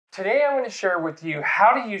Today I'm going to share with you how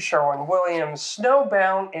to use Sherwin Williams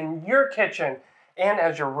Snowbound in your kitchen. And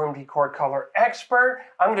as your room decor color expert,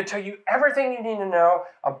 I'm going to tell you everything you need to know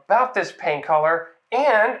about this paint color,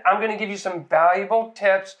 and I'm going to give you some valuable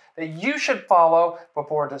tips that you should follow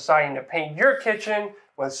before deciding to paint your kitchen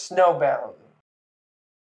with Snowbound.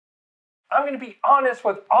 I'm going to be honest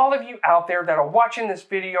with all of you out there that are watching this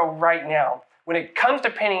video right now. When it comes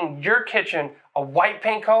to painting your kitchen a white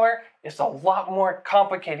paint color, it's a lot more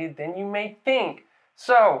complicated than you may think.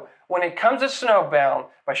 So, when it comes to Snowbound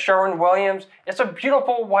by Sherwin Williams, it's a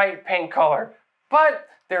beautiful white paint color. But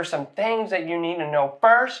there's some things that you need to know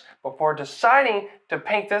first before deciding to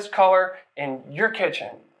paint this color in your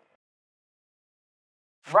kitchen.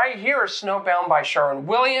 Right here is Snowbound by Sherwin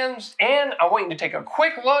Williams, and I want you to take a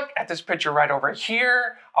quick look at this picture right over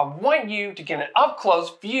here. I want you to get an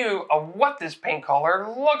up-close view of what this paint color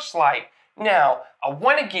looks like. Now, I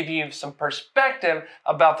want to give you some perspective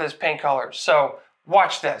about this paint color, so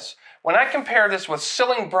watch this. When I compare this with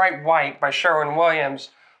Ceiling Bright White by Sherwin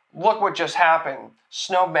Williams, look what just happened.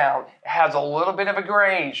 Snowbound has a little bit of a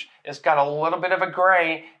grayish, it's got a little bit of a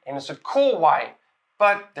gray, and it's a cool white.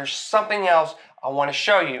 But there's something else I want to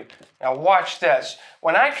show you. Now watch this.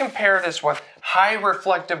 When I compare this with High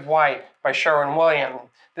Reflective White by Sherwin Williams,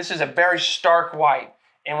 this is a very stark white.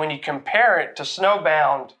 And when you compare it to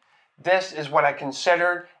Snowbound, this is what I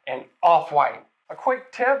considered an off-white. A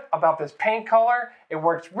quick tip about this paint color, it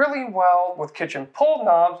works really well with kitchen pull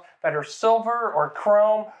knobs that are silver or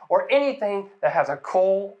chrome or anything that has a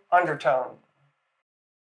cool undertone.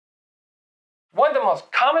 One of the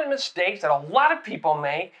most common mistakes that a lot of people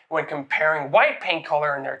make when comparing white paint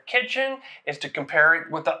color in their kitchen is to compare it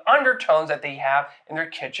with the undertones that they have in their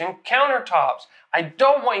kitchen countertops. I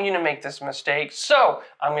don't want you to make this mistake, so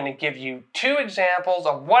I'm going to give you two examples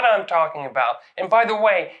of what I'm talking about. And by the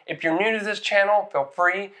way, if you're new to this channel, feel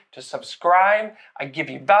free to subscribe. I give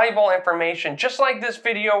you valuable information just like this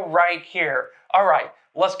video right here. All right,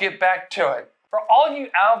 let's get back to it. For all you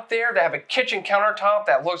out there that have a kitchen countertop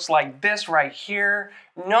that looks like this right here,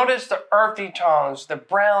 notice the earthy tones, the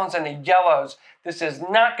browns and the yellows. This is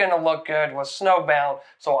not going to look good with Snowbound,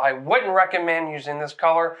 so I wouldn't recommend using this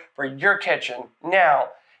color for your kitchen.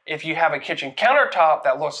 Now, if you have a kitchen countertop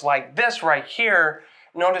that looks like this right here,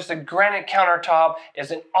 notice the granite countertop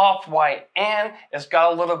is an off-white and it's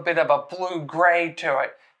got a little bit of a blue-gray to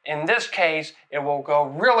it. In this case, it will go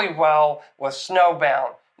really well with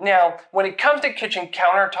Snowbound. Now, when it comes to kitchen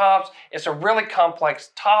countertops, it's a really complex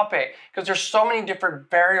topic because there's so many different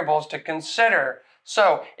variables to consider.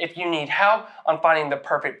 So, if you need help on finding the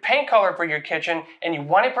perfect paint color for your kitchen and you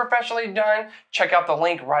want it professionally done, check out the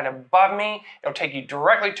link right above me. It'll take you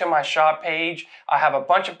directly to my shop page. I have a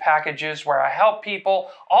bunch of packages where I help people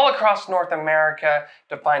all across North America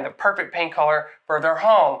to find the perfect paint color for their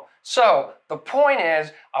home. So, the point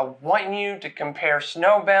is, I want you to compare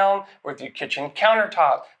Snowbound with your kitchen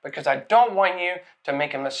countertop because I don't want you to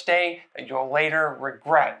make a mistake that you'll later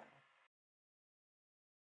regret.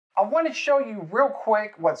 I want to show you real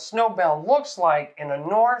quick what Snowbound looks like in a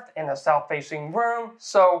north and a south facing room,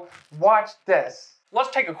 so watch this.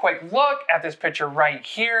 Let's take a quick look at this picture right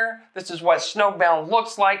here. This is what Snowbound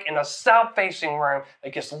looks like in a south facing room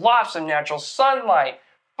that gets lots of natural sunlight.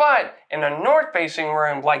 But in a north-facing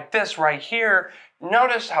room like this right here,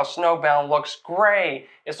 notice how Snowbound looks gray.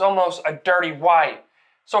 It's almost a dirty white.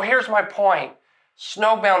 So here's my point.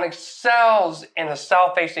 Snowbound excels in a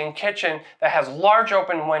south-facing kitchen that has large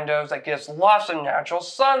open windows that gets lots of natural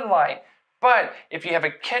sunlight. But if you have a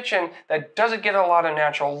kitchen that doesn't get a lot of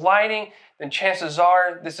natural lighting, then chances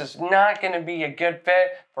are this is not going to be a good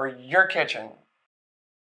fit for your kitchen.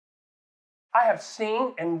 I have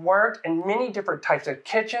seen and worked in many different types of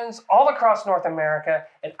kitchens all across North America,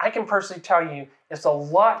 and I can personally tell you it's a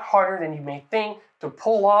lot harder than you may think to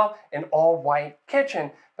pull off an all-white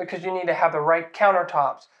kitchen because you need to have the right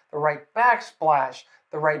countertops, the right backsplash,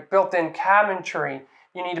 the right built-in cabinetry.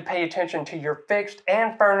 You need to pay attention to your fixed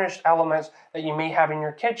and furnished elements that you may have in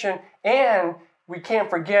your kitchen, and we can't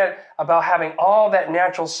forget about having all that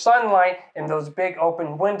natural sunlight in those big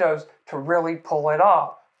open windows to really pull it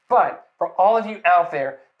off. But for all of you out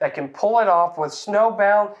there that can pull it off with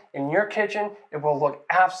Snowbound in your kitchen, it will look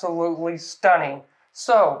absolutely stunning.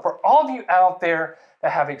 So for all of you out there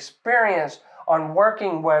that have experience on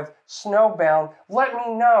working with Snowbound, let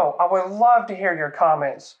me know. I would love to hear your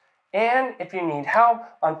comments. And if you need help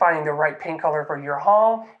on finding the right paint color for your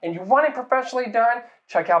home and you want it professionally done,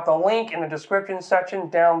 check out the link in the description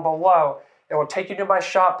section down below. It will take you to my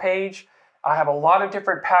shop page. I have a lot of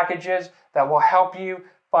different packages that will help you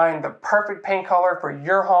find the perfect paint color for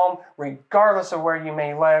your home, regardless of where you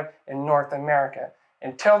may live in North America.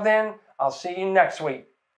 Until then, I'll see you next week.